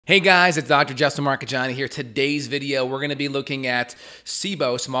Hey guys, it's Dr. Justin Marcagiani here. Today's video, we're going to be looking at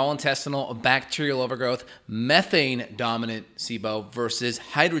SIBO, small intestinal bacterial overgrowth, methane-dominant SIBO versus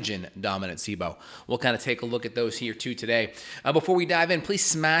hydrogen-dominant SIBO. We'll kind of take a look at those here too today. Before we dive in, please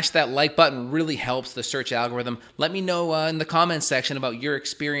smash that like button. Really helps the search algorithm. Let me know in the comments section about your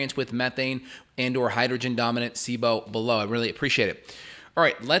experience with methane and or hydrogen-dominant SIBO below. I really appreciate it. All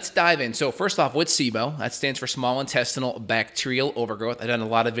right, let's dive in. So first off, what's SIBO? That stands for small intestinal bacterial overgrowth. I've done a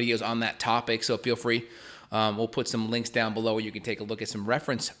lot of videos on that topic, so feel free. We'll put some links down below where you can take a look at some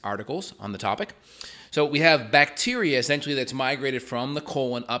reference articles on the topic. So we have bacteria essentially that's migrated from the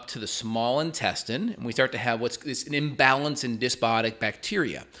colon up to the small intestine, and we start to have what's an imbalance in dysbiotic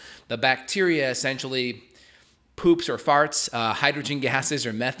bacteria. The bacteria essentially poops or farts, hydrogen gases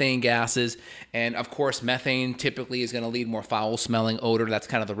or methane gases, and of course methane typically is going to lead more foul smelling odor. That's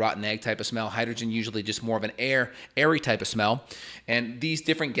kind of the rotten egg type of smell. Hydrogen usually just more of an airy type of smell, and these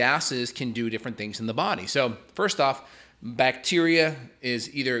different gases can do different things in the body. So first off, bacteria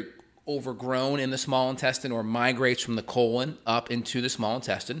is either overgrown in the small intestine or migrates from the colon up into the small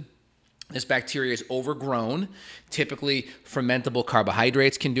intestine. This bacteria is overgrown. Typically fermentable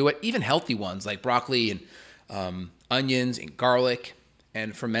carbohydrates can do it, even healthy ones like broccoli and onions and garlic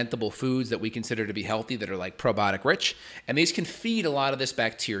and fermentable foods that we consider to be healthy that are like probiotic rich. And these can feed a lot of this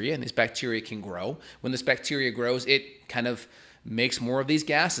bacteria, and this bacteria can grow. When this bacteria grows, it kind of makes more of these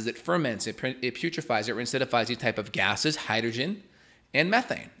gases. It ferments, it putrefies, it acidifies these type of gases, hydrogen and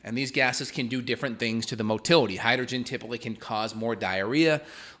methane. And these gases can do different things to the motility. Hydrogen typically can cause more diarrhea,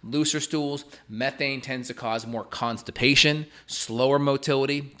 looser stools. Methane tends to cause more constipation, slower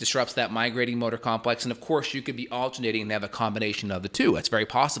motility, disrupts that migrating motor complex. And of course, you could be alternating and have a combination of the two. That's very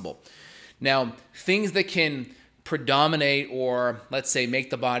possible. Now, things that can predominate or, let's say, make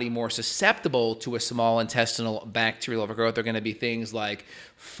the body more susceptible to a small intestinal bacterial overgrowth are going to be things like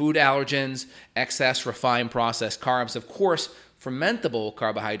food allergens, excess refined processed carbs, of course, fermentable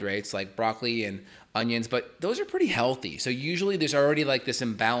carbohydrates like broccoli and onions, but those are pretty healthy. So usually there's already like this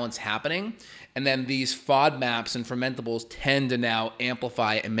imbalance happening, and then these FODMAPs and fermentables tend to now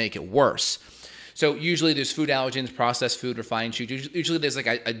amplify and make it worse. So usually there's food allergens, processed food, refined foods. Usually there's like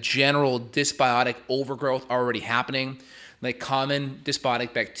a general dysbiotic overgrowth already happening. Like common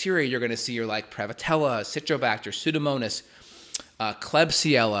dysbiotic bacteria you're going to see are like Prevotella, Citrobacter, Pseudomonas,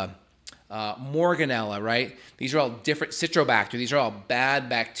 Klebsiella, Morganella, right? These are all different, Citrobacter, these are all bad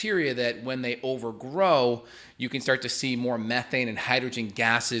bacteria that when they overgrow, you can start to see more methane and hydrogen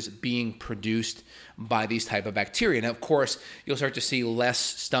gases being produced by these type of bacteria. And of course, you'll start to see less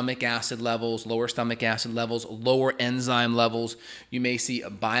stomach acid levels, lower stomach acid levels, lower enzyme levels. You may see a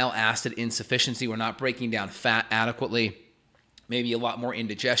bile acid insufficiency. We're not breaking down fat adequately. Maybe a lot more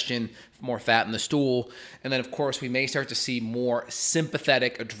indigestion, more fat in the stool. And then, of course, we may start to see more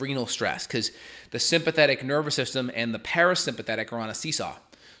sympathetic adrenal stress because the sympathetic nervous system and the parasympathetic are on a seesaw.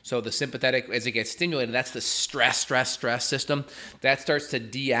 So the sympathetic, as it gets stimulated, that's the stress system. That starts to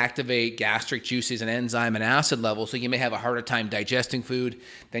deactivate gastric juices and enzyme and acid levels. So you may have a harder time digesting food.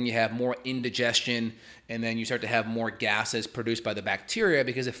 Then you have more indigestion. And then you start to have more gases produced by the bacteria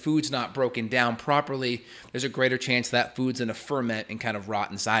because if food's not broken down properly, there's a greater chance that food's going to ferment and kind of rot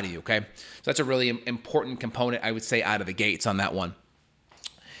inside of you, okay? So that's a really important component, I would say, out of the gates on that one.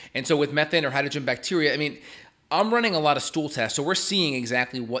 And so with methane or hydrogen bacteria, I mean, I'm running a lot of stool tests, so we're seeing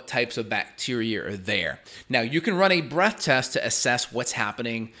exactly what types of bacteria are there. Now, you can run a breath test to assess what's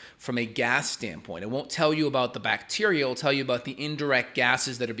happening from a gas standpoint. It won't tell you about the bacteria, it'll tell you about the indirect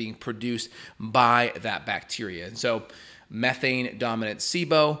gases that are being produced by that bacteria. And so methane-dominant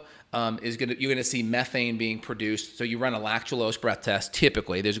SIBO, you're going to see methane being produced. So you run a lactulose breath test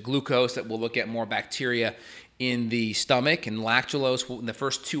typically. There's glucose that will look at more bacteria in the stomach, and lactulose, in the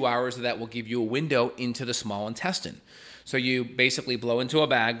first 2 hours of that, will give you a window into the small intestine. So you basically blow into a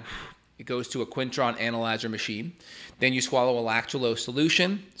bag, it goes to a Quintron analyzer machine, then you swallow a lactulose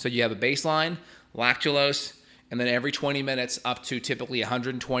solution, so you have a baseline, lactulose, and then every 20 minutes up to typically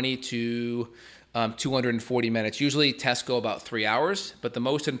 120 to 240 minutes. Usually tests go about 3 hours, but the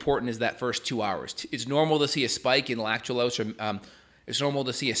most important is that first 2 hours. It's normal to see a spike in lactulose or it's normal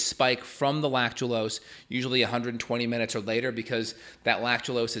to see a spike from the lactulose, usually 120 minutes or later, because that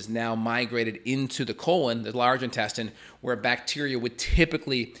lactulose is now migrated into the colon, the large intestine, where bacteria would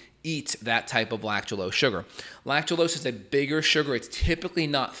typically eat that type of lactulose sugar. Lactulose is a bigger sugar. It's typically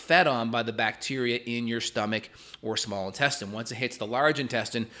not fed on by the bacteria in your stomach or small intestine. Once it hits the large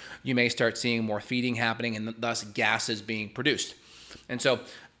intestine, you may start seeing more feeding happening and thus gases being produced. And so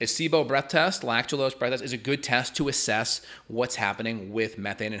a SIBO breath test, lactulose breath test, is a good test to assess what's happening with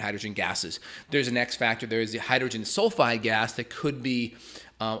methane and hydrogen gases. There's an X factor. There's the hydrogen sulfide gas that could be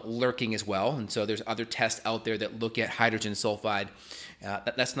lurking as well. And so there's other tests out there that look at hydrogen sulfide.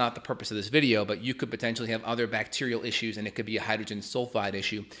 That's not the purpose of this video, but you could potentially have other bacterial issues, and it could be a hydrogen sulfide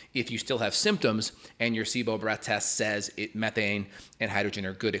issue if you still have symptoms and your SIBO breath test says methane and hydrogen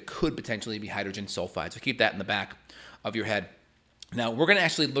are good. It could potentially be hydrogen sulfide. So keep that in the back of your head. Now, we're going to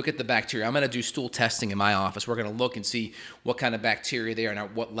actually look at the bacteria. I'm going to do stool testing in my office. We're going to look and see what kind of bacteria they are and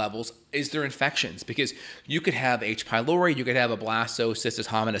at what levels. Is there infections? Because you could have H. pylori, you could have a blastocystis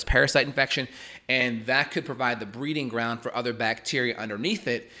hominis parasite infection, and that could provide the breeding ground for other bacteria underneath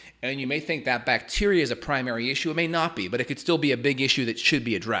it. And you may think that bacteria is a primary issue. It may not be, but it could still be a big issue that should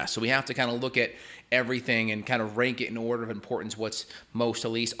be addressed. So we have to kind of look at everything and kind of rank it in order of importance, what's most to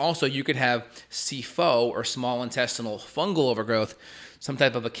least. Also, you could have SIFO, or small intestinal fungal overgrowth. Some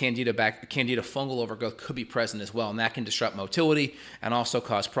type of a candida fungal overgrowth could be present as well, and that can disrupt motility and also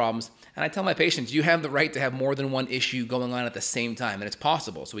cause problems. And I tell my patients, you have the right to have more than one issue going on at the same time, and it's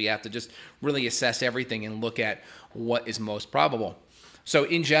possible. So we have to just really assess everything and look at what is most probable. So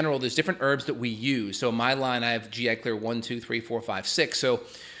in general, there's different herbs that we use. So in my line, I have GI Clear 1, 2, 3, 4, 5, 6. So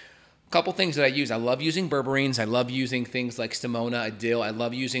couple things that I use. I love using berberines. I love using things like stimona, dill. I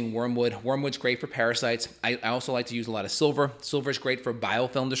love using wormwood. Wormwood's great for parasites. I also like to use a lot of silver. Silver is great for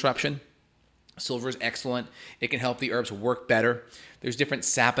biofilm disruption. Silver is excellent. It can help the herbs work better. There's different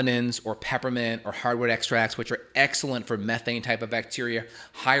saponins or peppermint or hardwood extracts, which are excellent for methane type of bacteria.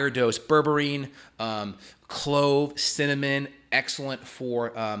 Higher dose berberine, clove, cinnamon, excellent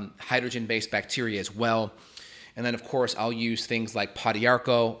for hydrogen-based bacteria as well. And then, of course, I'll use things like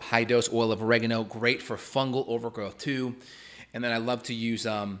Podiarco, high-dose oil of oregano, great for fungal overgrowth too. And then I love to use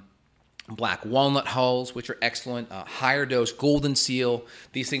black walnut hulls, which are excellent. Higher dose golden seal.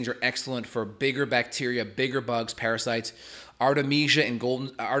 These things are excellent for bigger bacteria, bigger bugs, parasites. Artemisia and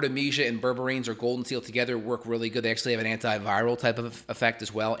berberines or golden seal together work really good. They actually have an antiviral type of effect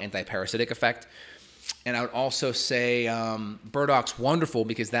as well, antiparasitic effect. And I would also say burdoc's wonderful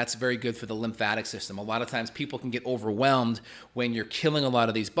because that's very good for the lymphatic system. A lot of times people can get overwhelmed when you're killing a lot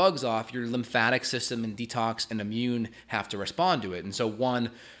of these bugs off. Your lymphatic system and detox and immune have to respond to it. And so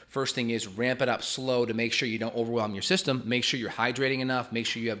first thing is ramp it up slow to make sure you don't overwhelm your system. Make sure you're hydrating enough. Make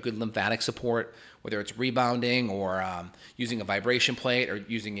sure you have good lymphatic support, whether it's rebounding or using a vibration plate or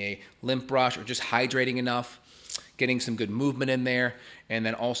using a lymph brush or just hydrating enough. Getting some good movement in there. And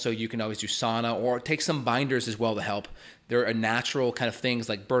then also you can always do sauna or take some binders as well to help. There are natural kind of things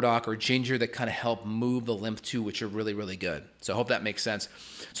like burdock or ginger that kind of help move the lymph too, which are really, really good. So I hope that makes sense.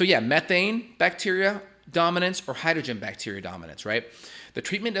 So yeah, methane bacteria dominance or hydrogen bacteria dominance, right? The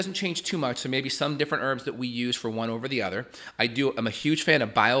treatment doesn't change too much, so maybe some different herbs that we use for one over the other. I'm a huge fan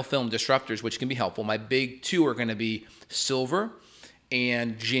of biofilm disruptors, which can be helpful. My big two are going to be silver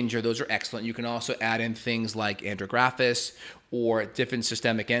and ginger. Those are excellent. You can also add in things like andrographis or different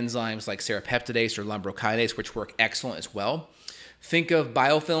systemic enzymes like serrapeptidase or lumbrokinase, which work excellent as well. Think of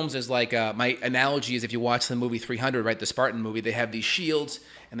biofilms as like, my analogy is if you watch the movie 300, right, the Spartan movie, they have these shields,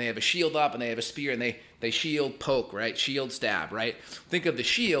 and they have a shield up, and they have a spear, and they shield poke, right, shield stab, right? Think of the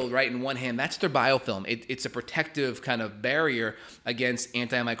shield, right, in one hand, that's their biofilm. It's a protective kind of barrier against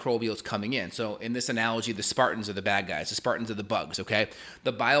antimicrobials coming in. So in this analogy, the Spartans are the bad guys, the Spartans are the bugs, okay?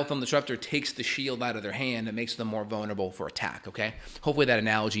 The biofilm disruptor takes the shield out of their hand and makes them more vulnerable for attack, okay? Hopefully that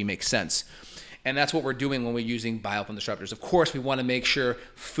analogy makes sense. And that's what we're doing when we're using biofilm disruptors. Of course, we want to make sure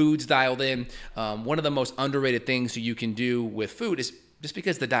food's dialed in. One of the most underrated things you can do with food is, just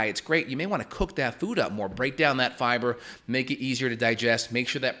because the diet's great, you may want to cook that food up more. Break down that fiber, make it easier to digest, make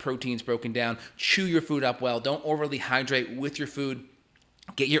sure that protein's broken down, chew your food up well. Don't overly hydrate with your food.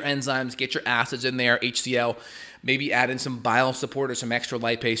 Get your enzymes, get your acids in there, HCl, maybe add in some bile support or some extra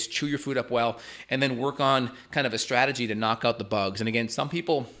lipase, chew your food up well, and then work on kind of a strategy to knock out the bugs. And again, some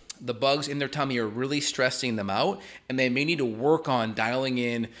people, the bugs in their tummy are really stressing them out, and they may need to work on dialing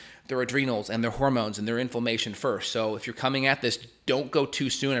in their adrenals and their hormones and their inflammation first. So if you're coming at this, don't go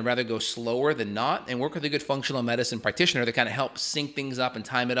too soon. I'd rather go slower than not, and work with a good functional medicine practitioner to kind of help sync things up and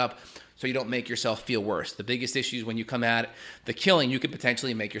time it up so you don't make yourself feel worse. The biggest issue is when you come at the killing, you could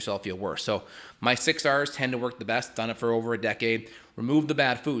potentially make yourself feel worse. So my 6 R's tend to work the best. Done it for over a decade. Remove the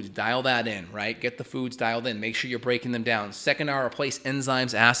bad foods. Dial that in, right? Get the foods dialed in. Make sure you're breaking them down. 2nd R, replace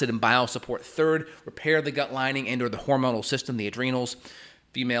enzymes, acid, and bile support. 3rd, repair the gut lining and or the hormonal system, the adrenals.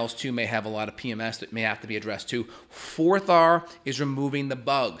 Females, too, may have a lot of PMS that may have to be addressed, too. 4th R is removing the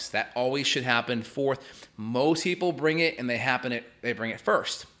bugs. That always should happen. 4th, most people bring it, and they bring it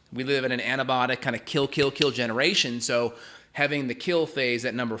first. We live in an antibiotic kind of kill generation, so having the kill phase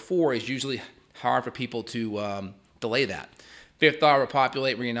at number 4 is usually hard for people to delay that. Fifth R,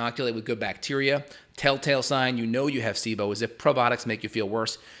 repopulate, reinoculate with good bacteria. Telltale sign you know you have SIBO is if probiotics make you feel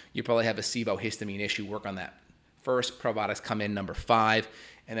worse, you probably have a SIBO histamine issue. Work on that first. Probiotics come in number 5.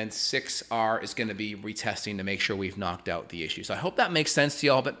 And then 6R is going to be retesting to make sure we've knocked out the issue. So I hope that makes sense to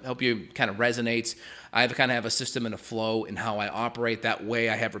y'all. But hope you kind of resonates. I kind of have a system and a flow in how I operate. That way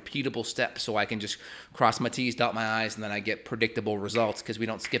I have repeatable steps so I can just cross my T's, dot my I's, and then I get predictable results because we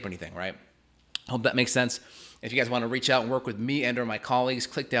don't skip anything, right? Hope that makes sense. If you guys want to reach out and work with me and or my colleagues,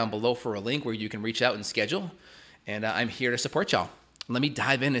 click down below for a link where you can reach out and schedule. And I'm here to support y'all. Let me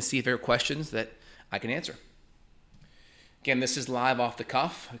dive in and see if there are questions that I can answer. Again, this is live off the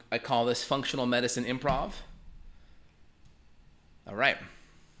cuff. I call this functional medicine improv. All right.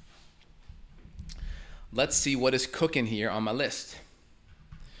 Let's see what is cooking here on my list.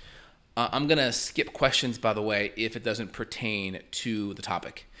 I'm going to skip questions, by the way, if it doesn't pertain to the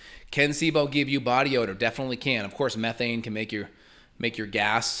topic. Can SIBO give you body odor? Definitely can. Of course, methane can make your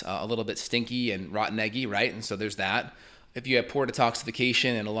gas a little bit stinky and rotten eggy, right? And so there's that. If you have poor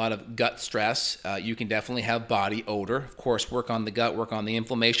detoxification and a lot of gut stress, you can definitely have body odor. Of course, work on the gut, work on the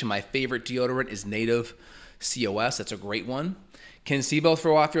inflammation. My favorite deodorant is Native COS. That's a great one. Can SIBO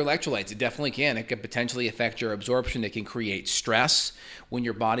throw off your electrolytes? It definitely can. It can potentially affect your absorption. It can create stress. When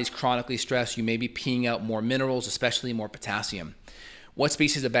your body's chronically stressed, you may be peeing out more minerals, especially more potassium. What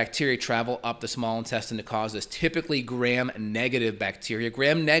species of bacteria travel up the small intestine to cause this? Typically gram-negative bacteria.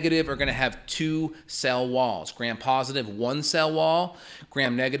 Gram-negative are going to have 2 cell walls. Gram-positive, 1 cell wall.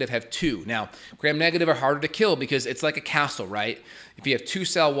 Gram-negative have 2. Now, gram-negative are harder to kill because it's like a castle, right? If you have 2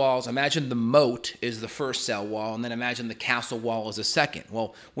 cell walls, imagine the moat is the first cell wall, and then imagine the castle wall is the second.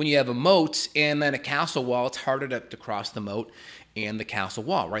 Well, when you have a moat and then a castle wall, it's harder to cross the moat and the castle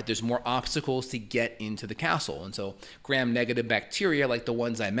wall, right? There's more obstacles to get into the castle. And so gram-negative bacteria, like the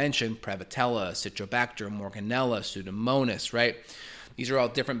ones I mentioned, Prevotella, Citrobacter, Morganella, Pseudomonas, right? These are all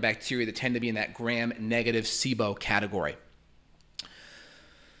different bacteria that tend to be in that gram-negative SIBO category.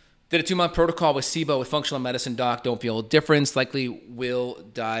 Did a 2-month protocol with SIBO with functional medicine doc. Don't feel a difference. Likely will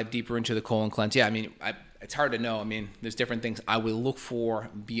dive deeper into the colon cleanse. Yeah, I mean, it's hard to know. I mean, there's different things I will look for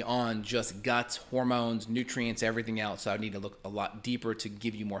beyond just guts, hormones, nutrients, everything else. So I need to look a lot deeper to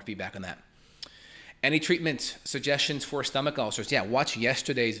give you more feedback on that. Any treatment suggestions for stomach ulcers? Yeah, watch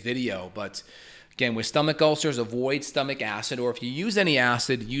yesterday's video. But again, with stomach ulcers, avoid stomach acid, or if you use any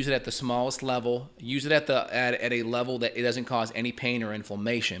acid, use it at the smallest level. Use it at a level that it doesn't cause any pain or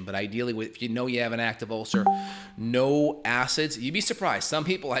inflammation. But ideally, if you know you have an active ulcer, no acids. You'd be surprised. Some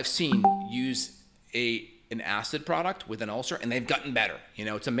people I've seen use an acid product with an ulcer and they've gotten better. You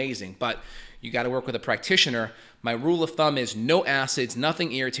know, it's amazing, but you got to work with a practitioner. My rule of thumb is no acids,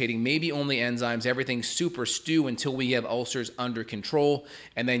 nothing irritating, maybe only enzymes, everything super stew until we have ulcers under control,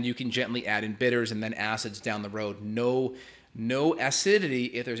 and then you can gently add in bitters and then acids down the road. No acidity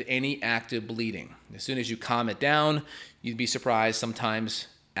if there's any active bleeding. As soon as you calm it down, you'd be surprised. Sometimes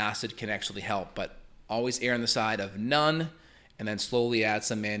acid can actually help, but always err on the side of none and then slowly add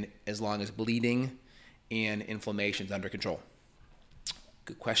some in as long as bleeding and inflammation is under control.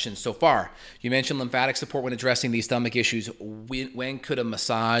 Good questions so far. You mentioned lymphatic support when addressing these stomach issues. When could a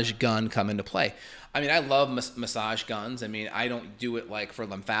massage gun come into play? I mean, I love massage guns. I mean, I don't do it like for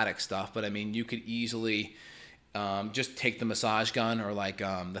lymphatic stuff, but I mean, you could easily just take the massage gun or like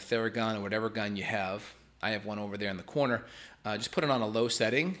the Theragun or whatever gun you have. I have one over there in the corner. Just put it on a low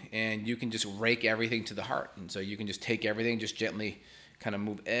setting and you can just rake everything to the heart. And so you can just take everything, just gently kind of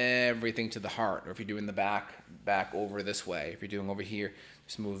move everything to the heart. Or if you're doing the back over this way. If you're doing over here,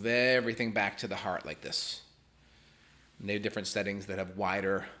 just move everything back to the heart like this. And they have different settings that have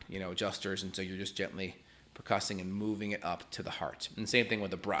wider, adjusters, and so you're just gently percussing and moving it up to the heart. And same thing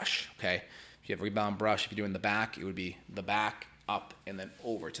with a brush, okay? If you have a rebound brush, if you're doing the back, it would be the back, up, and then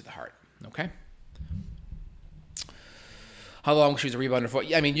over to the heart, okay? How long should a rebounder for?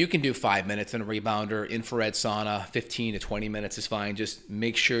 Yeah, I mean, you can do 5 minutes in a rebounder. Infrared sauna, 15 to 20 minutes is fine. Just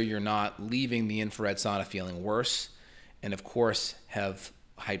make sure you're not leaving the infrared sauna feeling worse. And of course, have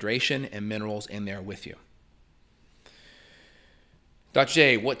hydration and minerals in there with you. Dr.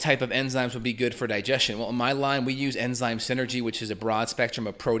 J, what type of enzymes would be good for digestion? Well, in my line, we use enzyme synergy, which is a broad spectrum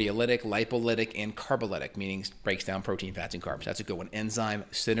of proteolytic, lipolytic, and carbolytic, meaning breaks down protein, fats, and carbs. That's a good one. Enzyme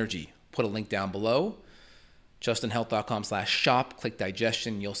synergy. Put a link down below. justinhealth.com/shop. Click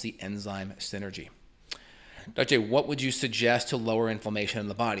digestion. You'll see enzyme synergy. Dr. J, what would you suggest to lower inflammation in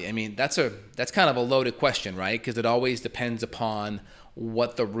the body? I mean, that's kind of a loaded question, right? Because it always depends upon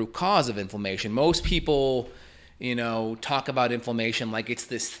what the root cause of inflammation. Most people, talk about inflammation like it's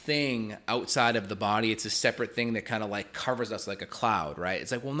this thing outside of the body. It's a separate thing that kind of like covers us like a cloud, right?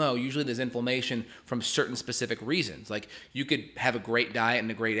 It's like, well, no, usually there's inflammation from certain specific reasons. Like you could have a great diet and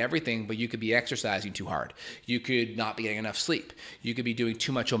a great everything, but you could be exercising too hard. You could not be getting enough sleep. You could be doing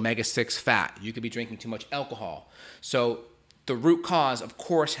too much omega-6 fat. You could be drinking too much alcohol. So the root cause, of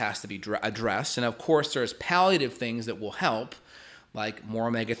course, has to be addressed. And of course, there's palliative things that will help, like more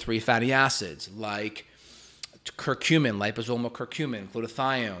omega-3 fatty acids, like curcumin, liposomal curcumin,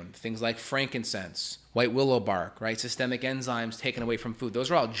 glutathione, things like frankincense, white willow bark, right? Systemic enzymes taken away from food. Those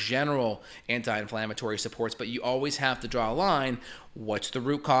are all general anti-inflammatory supports, but you always have to draw a line. What's the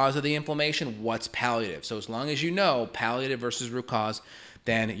root cause of the inflammation? What's palliative? So as long as you know palliative versus root cause,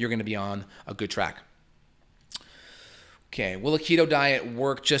 then you're going to be on a good track. Okay, will a keto diet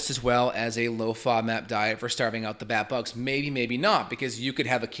work just as well as a low FODMAP diet for starving out the bad bugs? Maybe, maybe not, because you could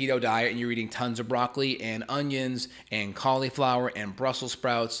have a keto diet and you're eating tons of broccoli and onions and cauliflower and Brussels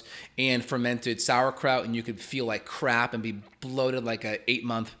sprouts and fermented sauerkraut, and you could feel like crap and be bloated like a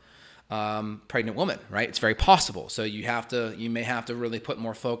 8-month pregnant woman, right? It's very possible. So you may have to really put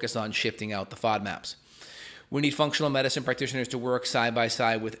more focus on shifting out the FODMAPs. We need functional medicine practitioners to work side by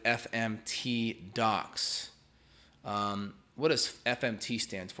side with FMT docs. What does FMT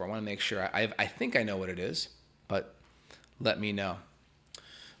stand for? I want to make sure. I think I know what it is, but let me know.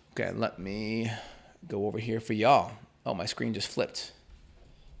 Okay, let me go over here for y'all. Oh, my screen just flipped.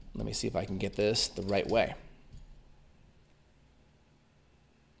 Let me see if I can get this the right way.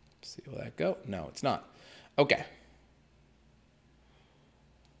 See, will that go? No, it's not. Okay.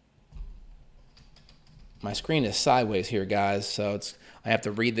 My screen is sideways here, guys, so I have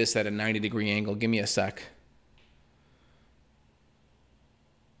to read this at a 90-degree angle. Give me a sec.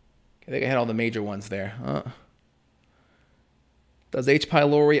 I think I had all the major ones there. Does H.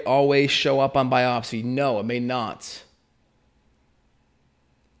 pylori always show up on biopsy? No, it may not.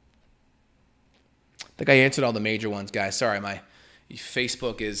 I think I answered all the major ones, guys. Sorry, my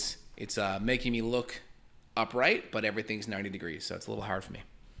Facebook it's making me look upright, but everything's 90 degrees, so it's a little hard for me.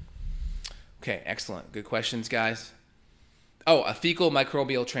 Okay, excellent. Good questions, guys. Oh, a fecal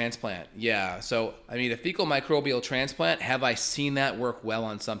microbial transplant. Yeah, so, a fecal microbial transplant, have I seen that work well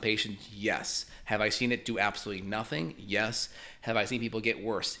on some patients? Yes. Have I seen it do absolutely nothing? Yes. Have I seen people get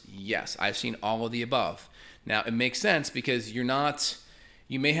worse? Yes. I've seen all of the above. Now, it makes sense because you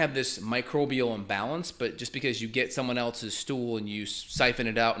may have this microbial imbalance, but just because you get someone else's stool and you siphon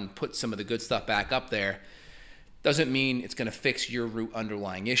it out and put some of the good stuff back up there, doesn't mean it's going to fix your root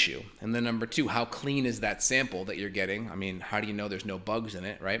underlying issue. And then number two, how clean is that sample that you're getting? How do you know there's no bugs in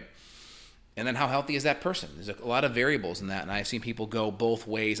it, right? And then how healthy is that person? There's a lot of variables in that, and I've seen people go both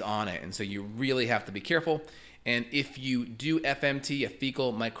ways on it. And so you really have to be careful. And if you do FMT, a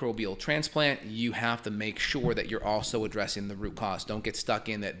fecal microbial transplant, you have to make sure that you're also addressing the root cause. Don't get stuck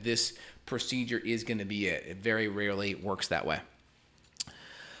in that this procedure is going to be it. It very rarely works that way.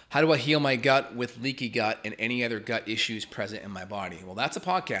 How do I heal my gut with leaky gut and any other gut issues present in my body? Well, that's a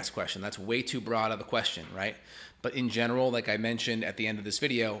podcast question. That's way too broad of a question, right? But in general, like I mentioned at the end of this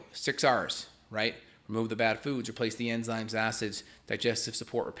video, 6 R's, right? Remove the bad foods, replace the enzymes, acids, digestive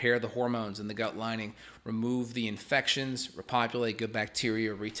support, repair the hormones in the gut lining, remove the infections, repopulate good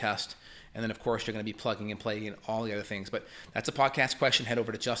bacteria, retest, and then of course you're going to be plugging and playing in all the other things. But that's a podcast question. Head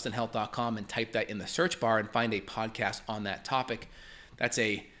over to justinhealth.com and type that in the search bar and find a podcast on that topic. That's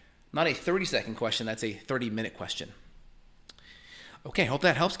not a 30-second question, that's a 30-minute question. Okay, hope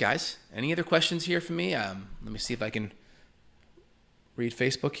that helps, guys. Any other questions here for me? Let me see if I can read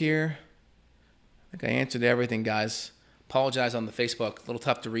Facebook here. I think I answered everything, guys. Apologize on the Facebook. A little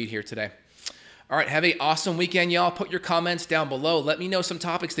tough to read here today. All right, have an awesome weekend, y'all. Put your comments down below. Let me know some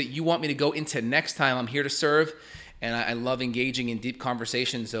topics that you want me to go into next time. I'm here to serve, and I love engaging in deep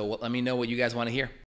conversations, so let me know what you guys want to hear.